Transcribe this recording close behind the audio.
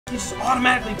He just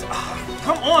automatically...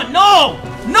 come on, no!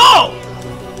 No!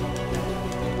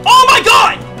 Oh my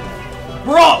god!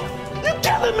 Bro! You're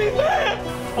killing me, man!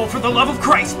 Oh, for the love of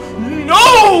Christ!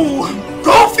 No!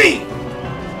 Goofy!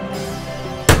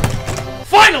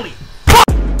 Finally!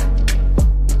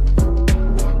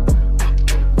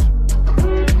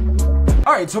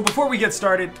 Alright, so before we get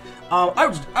started,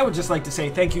 I would just like to say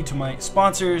thank you to my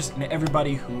sponsors and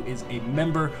everybody who is a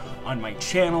member on my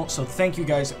channel. So thank you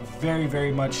guys very,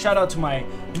 very much. Shout out to my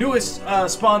newest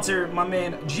sponsor, my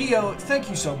man Gio. Thank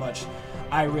you so much.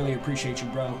 I really appreciate you,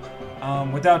 bro.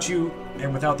 Without you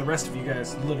and without the rest of you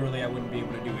guys, literally I wouldn't be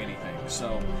able to do anything.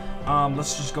 So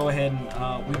let's just go ahead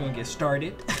and we're gonna get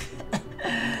started.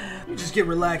 Just get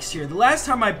relaxed here. The last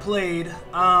time I played,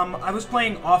 I was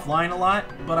playing offline a lot,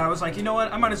 but I was like, you know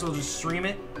what? I might as well just stream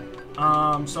it.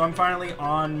 So I'm finally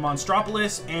on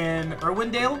Monstropolis and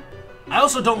Irwindale. I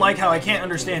also don't like how I can't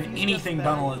understand anything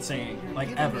Donald is saying,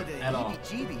 like ever, at all.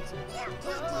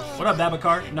 What up,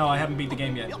 Babacar? No, I haven't beat the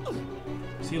game yet.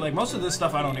 See, like most of this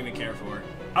stuff I don't even care for.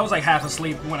 I was like half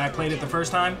asleep when I played it the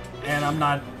first time, and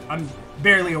I'm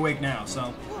barely awake now,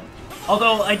 so.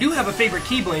 Although I do have a favorite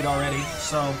Keyblade already,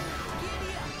 so.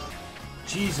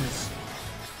 Jesus.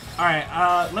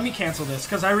 Alright, let me cancel this,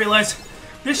 because I realize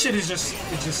this shit is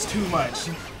just too much.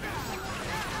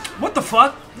 What the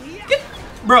fuck?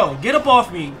 Bro, get up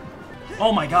off me.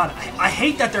 Oh my god, I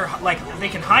hate that they're, like, they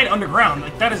can hide underground.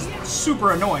 Like, that is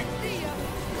super annoying.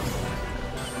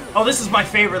 Oh, this is my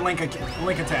favorite Link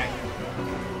attack.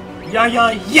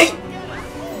 Yeah, yeet!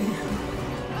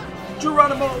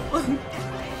 Geronimo!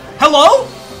 Hello?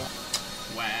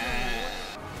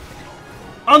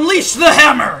 Unleash the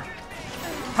hammer!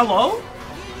 Hello?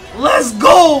 Let's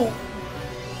go!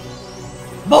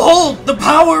 Behold the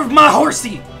power of my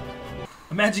horsey!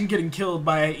 Imagine getting killed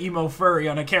by an emo furry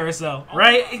on a carousel,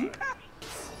 right?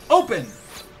 Open!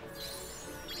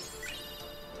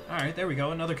 Alright, there we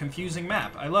go. Another confusing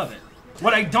map. I love it.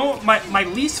 What I don't... My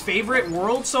least favorite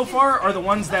worlds so far are the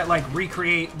ones that, like,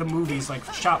 recreate the movies, like,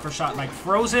 shot for shot. Like,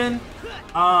 Frozen.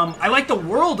 I like the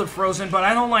world of Frozen, but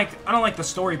I don't like the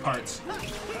story parts.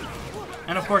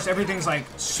 And, of course, everything's, like,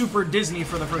 super Disney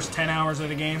for the first 10 hours of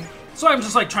the game. So I'm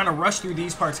just, like, trying to rush through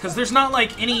these parts, because there's not,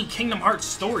 like, any Kingdom Hearts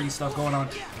story stuff going on.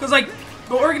 Because, like,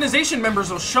 the organization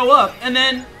members will show up, and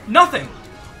then nothing.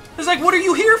 It's like, what are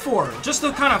you here for? Just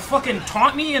to kind of fucking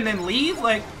taunt me and then leave?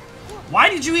 Like, why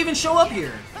did you even show up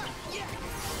here?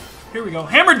 Here we go.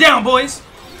 Hammer down, boys!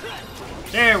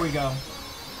 There we go.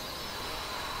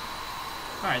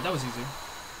 Alright, that was easy.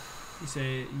 You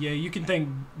say, yeah, you can thank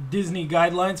Disney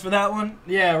guidelines for that one.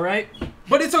 Yeah, right?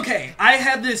 But it's okay. I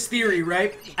have this theory,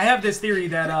 right? I have this theory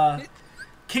that,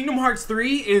 Kingdom Hearts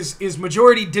 3 is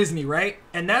majority Disney, right?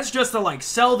 And that's just to, like,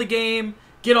 sell the game,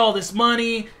 get all this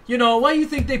money. You know, why do you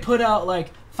think they put out,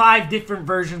 like, 5 different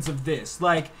versions of this?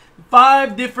 Like,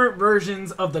 5 different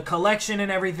versions of the collection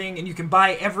and everything, and you can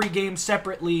buy every game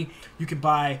separately. You can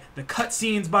buy the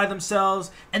cutscenes by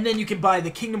themselves, and then you can buy the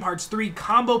Kingdom Hearts 3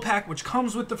 combo pack, which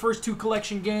comes with the first 2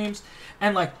 collection games,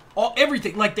 and like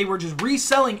everything. Like, they were just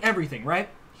reselling everything, right?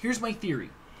 Here's my theory.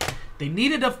 They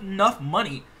needed enough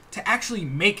money to actually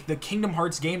make the Kingdom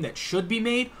Hearts game that should be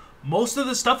made. Most of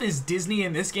the stuff is Disney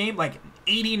in this game, like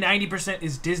 80-90%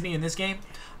 is Disney in this game.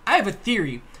 I have a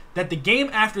theory that the game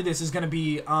after this is going to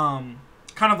be kind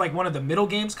of like one of the middle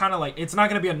games, kind of like, it's not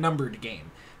going to be a numbered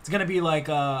game. It's going to be like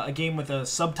a game with a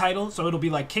subtitle, so it'll be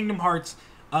like Kingdom Hearts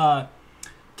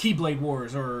Keyblade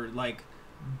Wars, or like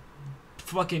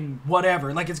fucking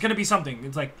whatever. Like, it's going to be something.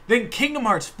 It's like, then Kingdom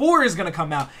Hearts 4 is going to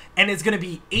come out, and it's going to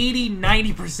be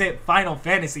 80-90% Final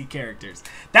Fantasy characters.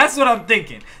 That's what I'm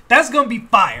thinking. That's going to be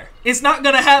fire. It's not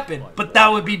going to happen, but that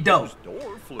would be dope.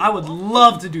 I would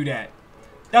love to do that.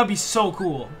 That would be so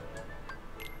cool.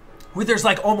 Where there's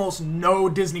like almost no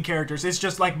Disney characters. It's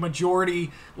just like majority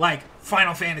like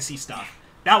Final Fantasy stuff.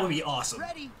 That would be awesome.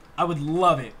 I would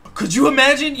love it. Could you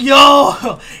imagine?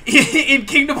 Yo! In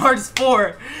Kingdom Hearts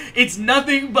 4, it's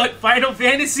nothing but Final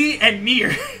Fantasy and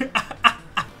Nier.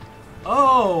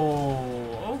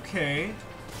 Oh, okay.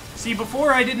 See,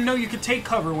 before I didn't know you could take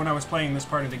cover when I was playing this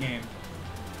part of the game.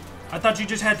 I thought you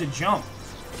just had to jump.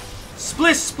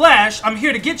 Splish splash, I'm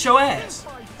here to get your ass.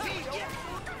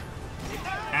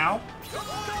 Ow.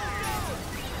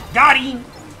 Got him.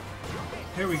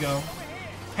 Here we go.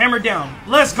 Hammer down.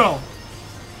 Let's go.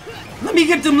 Let me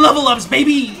get them level ups,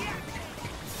 baby.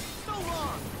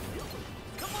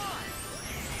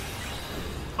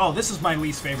 Oh, this is my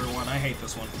least favorite one. I hate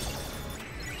this one.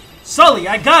 Sully,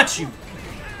 I got you.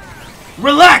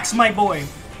 Relax, my boy.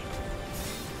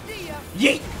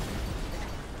 Yeet.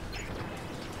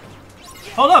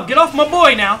 Hold up, get off my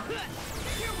boy now.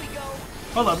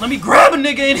 Hold on, let me grab a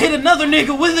nigga and hit another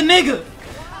nigga with a nigga.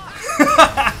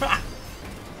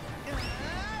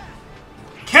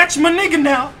 Catch my nigga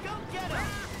now.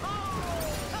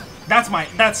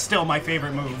 That's still my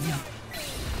favorite move.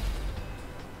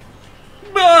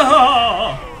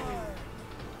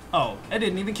 Oh, I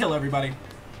didn't even kill everybody.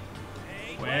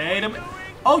 Wait a minute.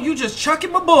 Oh, you just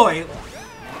chucking my boy.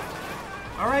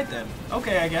 Alright then.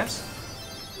 Okay, I guess.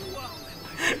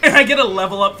 And I get a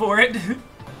level up for it.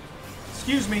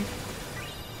 Excuse me.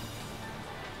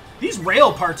 These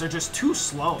rail parts are just too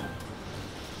slow.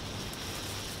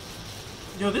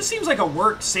 Yo, this seems like a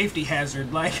work safety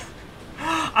hazard. Like,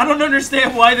 I don't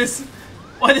understand why this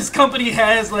company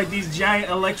has like these giant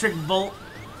electric bolt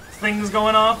things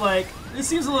going off. Like, this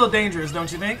seems a little dangerous,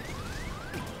 don't you think?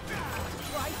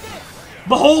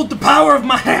 Behold the power of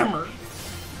my hammer.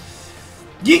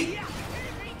 Yeet.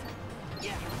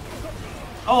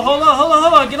 Oh, hold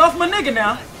on. Get off my nigga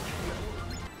now.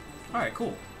 Alright,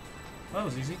 cool. That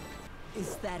was easy.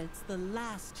 Is that it's the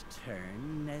last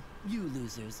turn that you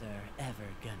losers are ever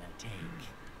gonna take.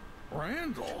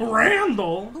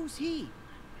 Randall? Who's he?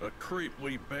 A creep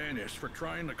we banished for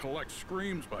trying to collect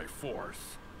screams by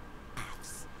force.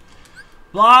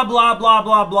 Blah, blah, blah,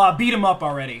 blah, blah. Beat him up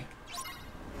already.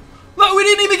 Look, we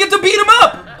didn't even get to beat him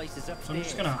up! So I'm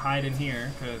just gonna hide in here,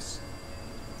 because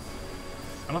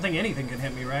I don't think anything can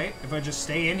hit me, right? If I just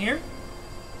stay in here?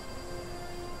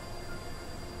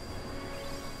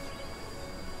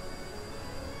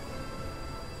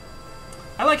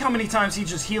 I like how many times he's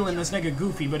just healing this nigga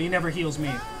Goofy, but he never heals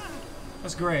me.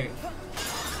 That's great.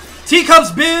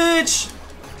 Teacups, bitch!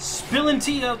 Spilling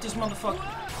tea out this motherfucker.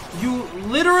 You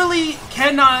literally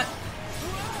cannot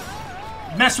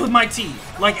mess with my tea.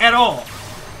 Like, at all.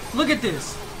 Look at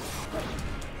this.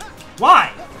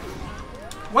 Why?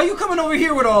 Why you coming over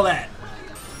here with all that?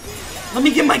 Let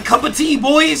me get my cup of tea,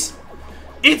 boys!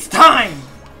 It's time!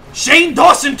 Shane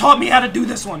Dawson taught me how to do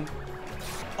this one.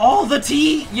 All the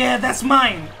tea? Yeah, that's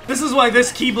mine. This is why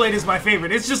this Keyblade is my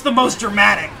favorite. It's just the most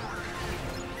dramatic.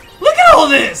 Look at all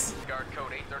this! Guard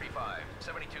code 835,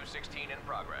 7216 in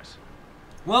progress.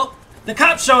 Well, the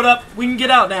cops showed up. We can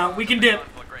get out now. We can dip.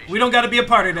 We don't gotta be a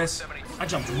part of this. I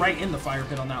jumped right in the fire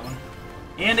pit on that one.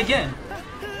 And again.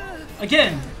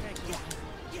 Again.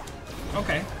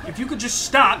 Okay. If you could just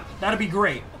stop, that'd be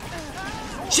great.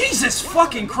 Jesus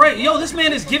fucking Christ. Yo, this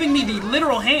man is giving me the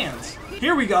literal hands.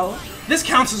 Here we go. This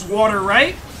counts as water,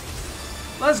 right?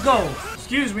 Let's go.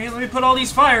 Excuse me. Let me put all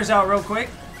these fires out real quick.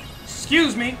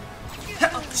 Excuse me.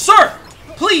 Sir!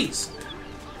 Please!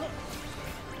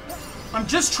 I'm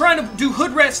just trying to do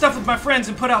hood rat stuff with my friends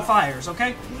and put out fires,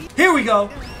 okay? Here we go.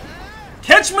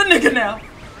 Catch my nigga now.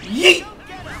 Yeet!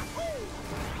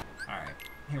 Alright.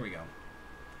 Here we go.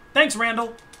 Thanks,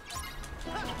 Randall.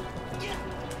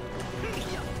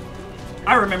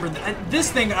 I remember this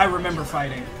thing I remember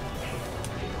fighting.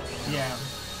 Yeah.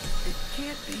 It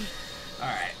can't be.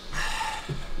 Alright.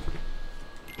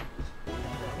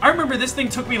 I remember this thing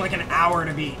took me like an hour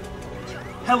to beat.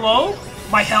 Hello?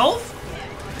 My health?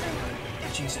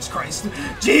 Jesus Christ.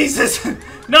 Jesus!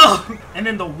 No! And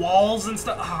then the walls and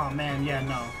stuff. Oh man, yeah,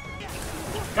 no.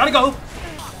 Gotta go.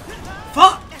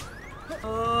 Fuck!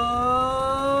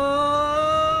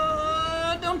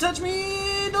 Don't touch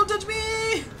me! Don't touch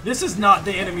me! This is not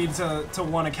the enemy to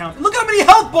want to count. Look how many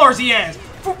health bars he has!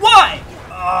 For why?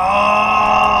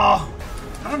 Oh!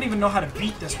 I don't even know how to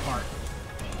beat this part.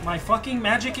 My fucking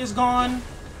magic is gone.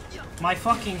 My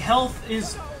fucking health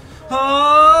is...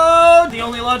 Oh! The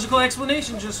only logical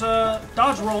explanation, just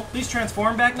dodge roll. Please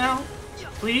transform back now.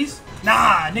 Please?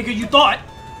 Nah, nigga, you thought.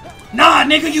 Nah,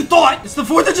 nigga, you thought. It's the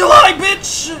 4th of July,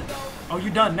 bitch! Oh, you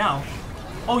done now.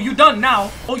 Oh, you done now.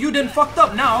 Oh, you done fucked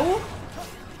up now.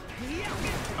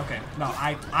 Okay, no,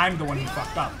 I'm the one who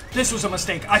fucked up. This was a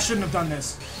mistake. I shouldn't have done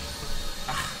this.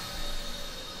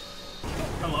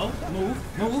 Hello?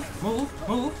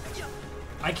 Move.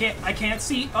 I can't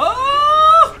see.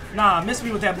 Oh! Nah, miss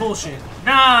me with that bullshit.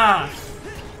 Nah!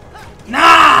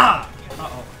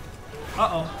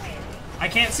 Uh-oh. I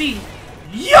can't see.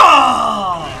 Yeah!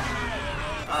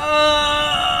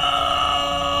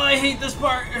 I hate this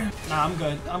part. Nah, I'm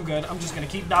good. I'm just gonna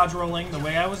keep dodge rolling the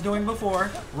way I was doing before.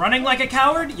 Running like a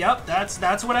coward? Yep,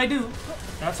 that's what I do.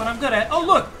 That's what I'm good at. Oh,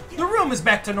 look! The room is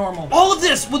back to normal. All of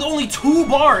this with only 2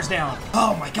 bars down.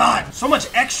 Oh my god, so much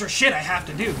extra shit I have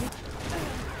to do.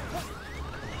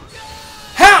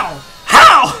 How?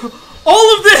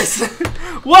 All of this!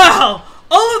 Wow!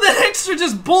 All of that extra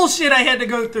just bullshit I had to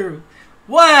go through.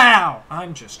 Wow!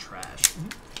 I'm just trash.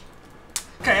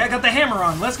 Okay, I got the hammer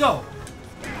on. Let's go.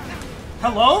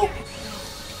 Hello?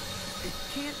 It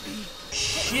can't be.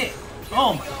 Shit.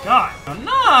 Oh my god.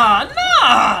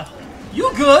 Nah.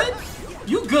 You good?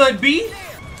 You good, B?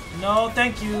 No,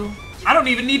 thank you. I don't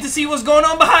even need to see what's going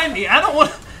on behind me. I don't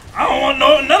want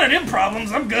none of them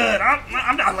problems. I'm good.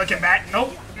 I'm not looking back.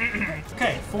 Nope.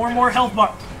 Okay, 4 more health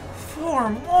bar. 4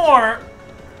 more.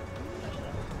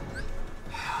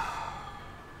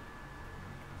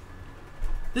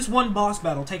 This one boss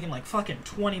battle taking like fucking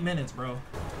 20 minutes, bro.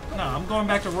 Nah, I'm going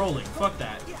back to rolling. Fuck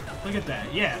that. Look at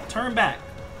that. Yeah, turn back.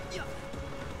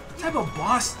 What type of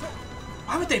boss?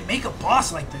 Why would they make a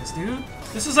boss like this, dude?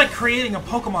 This is like creating a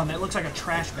Pokemon that looks like a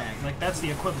trash bag. Like, that's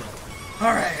the equivalent.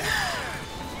 Alright.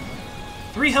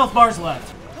 3 health bars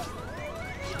left.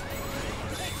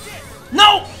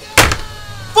 No!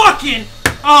 Fucking!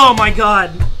 Oh my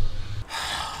god.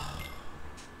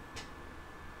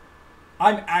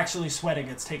 I'm actually sweating.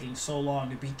 It's taking so long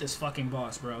to beat this fucking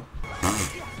boss, bro.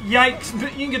 Yikes. You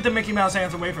can get the Mickey Mouse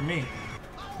hands away from me.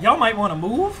 Y'all might want to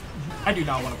move? I do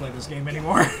not want to play this game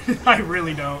anymore. I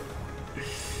really don't.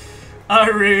 I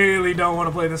really don't want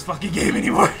to play this fucking game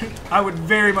anymore. I would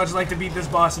very much like to beat this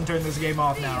boss and turn this game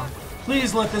off now.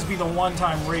 Please let this be the one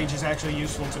time rage is actually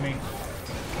useful to me.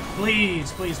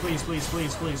 Please, please, please, please,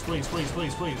 please, please, please, please,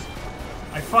 please, please.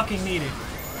 I fucking need it.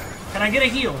 Can I get a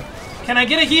heal? Can I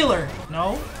get a healer?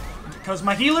 No? Because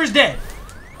my healer's dead.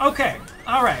 Okay.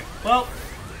 Alright. Well,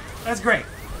 that's great.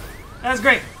 That's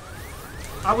great.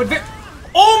 I would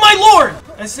oh my lord!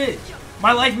 That's it.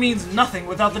 My life means nothing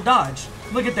without the dodge.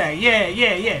 Look at that.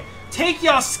 Yeah. Take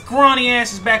y'all scrawny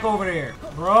asses back over there.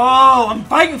 Bro, I'm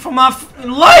fighting for my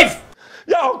life!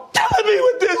 Y'all killing me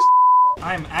with this.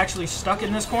 I'm actually stuck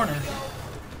in this corner.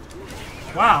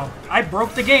 Wow. I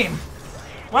broke the game.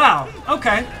 Wow.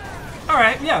 Okay.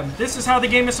 Alright, yeah. This is how the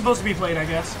game is supposed to be played, I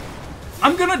guess.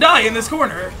 I'm gonna die in this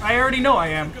corner. I already know I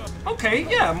am. Okay,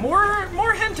 yeah. More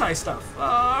hentai stuff.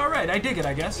 Alright, I dig it,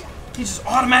 I guess. He just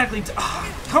automatically...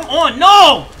 come on,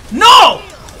 no! No!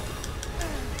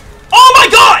 Oh my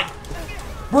god!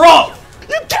 Bro!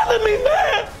 You're killing me,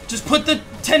 man! Just put the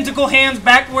tentacle hands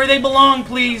back where they belong,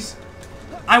 please.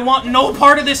 I want no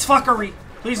part of this fuckery.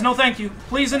 Please, no thank you.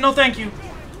 Please and no thank you.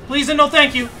 Please and no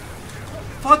thank you.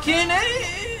 Fucking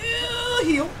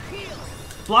heal.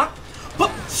 Block.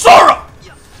 But Sora!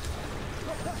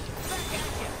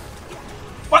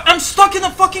 What? I'm stuck in the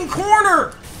fucking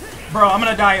corner! Bro, I'm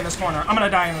gonna die in this corner. I'm gonna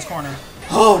die in this corner.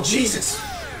 Oh, Jesus.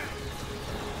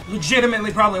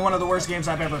 Legitimately probably one of the worst games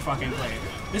I've ever fucking played.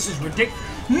 This is ridiculous.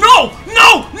 No!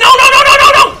 No! No!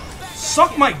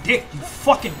 Suck my dick, you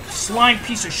fucking slime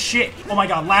piece of shit. Oh my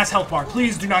god, last health bar.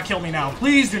 Please do not kill me now.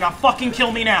 Please do not fucking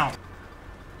kill me now.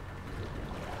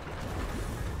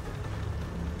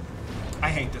 I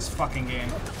hate this fucking game.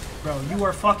 Bro, you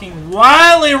are fucking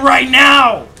wildin' right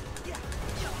now!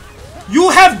 You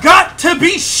have got to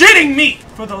be shitting me!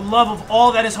 For the love of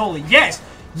all that is holy. Yes!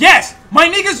 Yes! My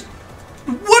niggas...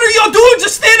 What are y'all doing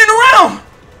just standing around?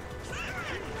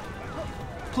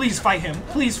 Please fight him.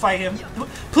 Please fight him.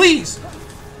 Please!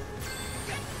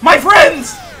 My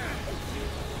friends!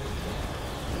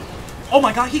 Oh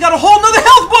my god, he got a whole nother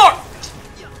health bar!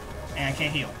 And I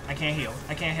can't heal. I can't heal.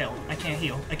 I can't heal. I can't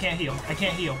heal. I can't heal. I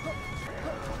can't heal.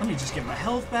 Let me just get my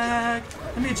health back.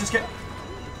 Let me just get...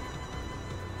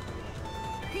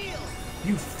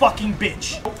 You fucking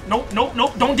bitch. Nope.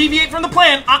 Don't deviate from the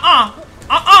plan.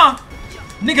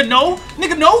 Nigga, no.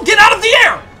 Nigga, no. Get out of the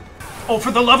air. Oh,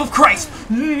 for the love of Christ.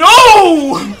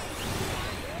 No!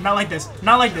 Not like this.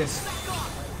 Not like this.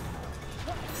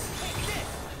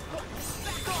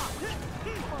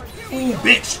 Ooh,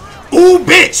 bitch. Ooh,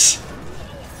 bitch.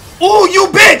 Ooh, you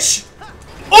bitch.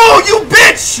 Oh, you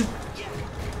bitch.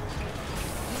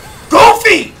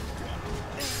 Goofy.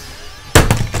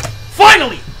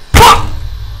 Finally.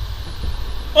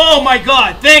 Oh my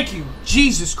god, thank you.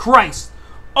 Jesus Christ.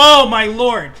 Oh my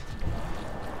lord.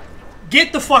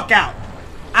 Get the fuck out.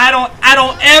 I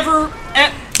don't ever,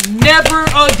 never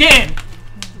again.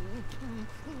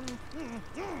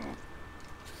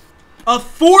 A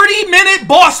 40-minute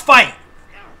boss fight.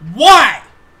 Why?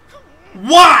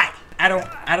 Why? I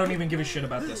don't even give a shit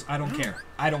about this. I don't care.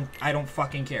 I don't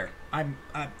fucking care.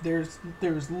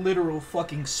 There's literal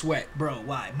fucking sweat, bro.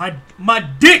 Why? My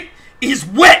dick is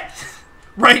wet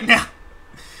right now.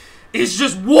 It's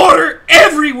just water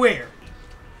everywhere.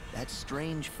 That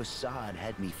strange facade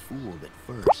had me fooled at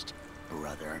first,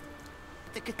 brother.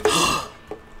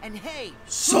 And hey,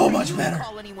 so much better.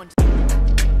 call anyone